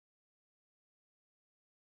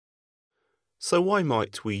So why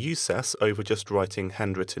might we use Sass over just writing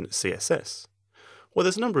handwritten CSS? Well,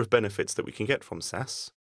 there's a number of benefits that we can get from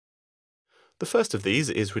Sass. The first of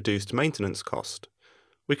these is reduced maintenance cost.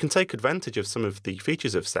 We can take advantage of some of the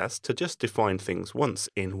features of Sass to just define things once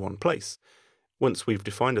in one place. Once we've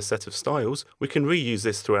defined a set of styles, we can reuse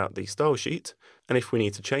this throughout the style sheet, and if we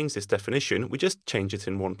need to change this definition, we just change it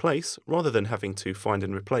in one place rather than having to find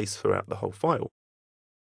and replace throughout the whole file.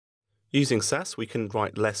 Using Sass, we can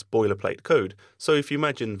write less boilerplate code, so if you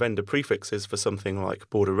imagine vendor prefixes for something like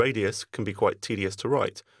border radius can be quite tedious to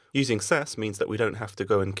write. Using Sass means that we don't have to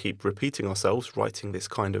go and keep repeating ourselves writing this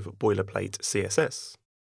kind of boilerplate CSS.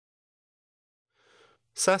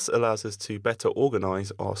 Sass allows us to better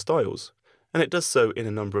organize our styles, and it does so in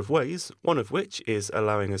a number of ways, one of which is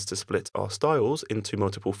allowing us to split our styles into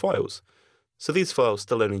multiple files. So these files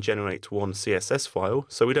still only generate one CSS file,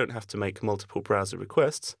 so we don't have to make multiple browser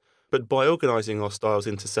requests, but by organizing our styles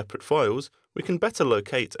into separate files, we can better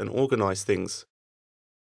locate and organize things.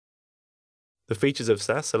 The features of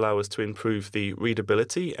Sass allow us to improve the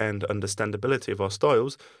readability and understandability of our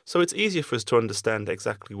styles, so it's easier for us to understand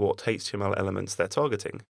exactly what HTML elements they're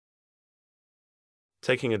targeting.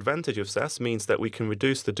 Taking advantage of Sass means that we can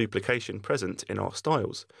reduce the duplication present in our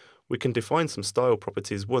styles. We can define some style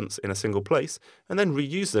properties once in a single place and then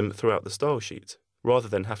reuse them throughout the style sheet, rather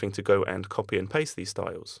than having to go and copy and paste these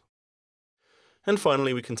styles. And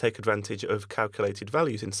finally, we can take advantage of calculated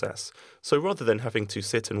values in Sass. So rather than having to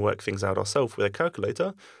sit and work things out ourselves with a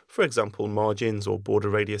calculator, for example margins or border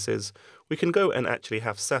radiuses, we can go and actually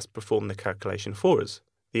have Sass perform the calculation for us.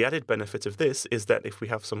 The added benefit of this is that if we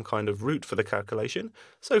have some kind of root for the calculation,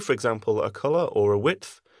 so for example a color or a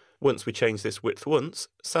width, once we change this width once,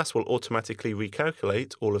 Sass will automatically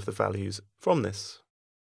recalculate all of the values from this.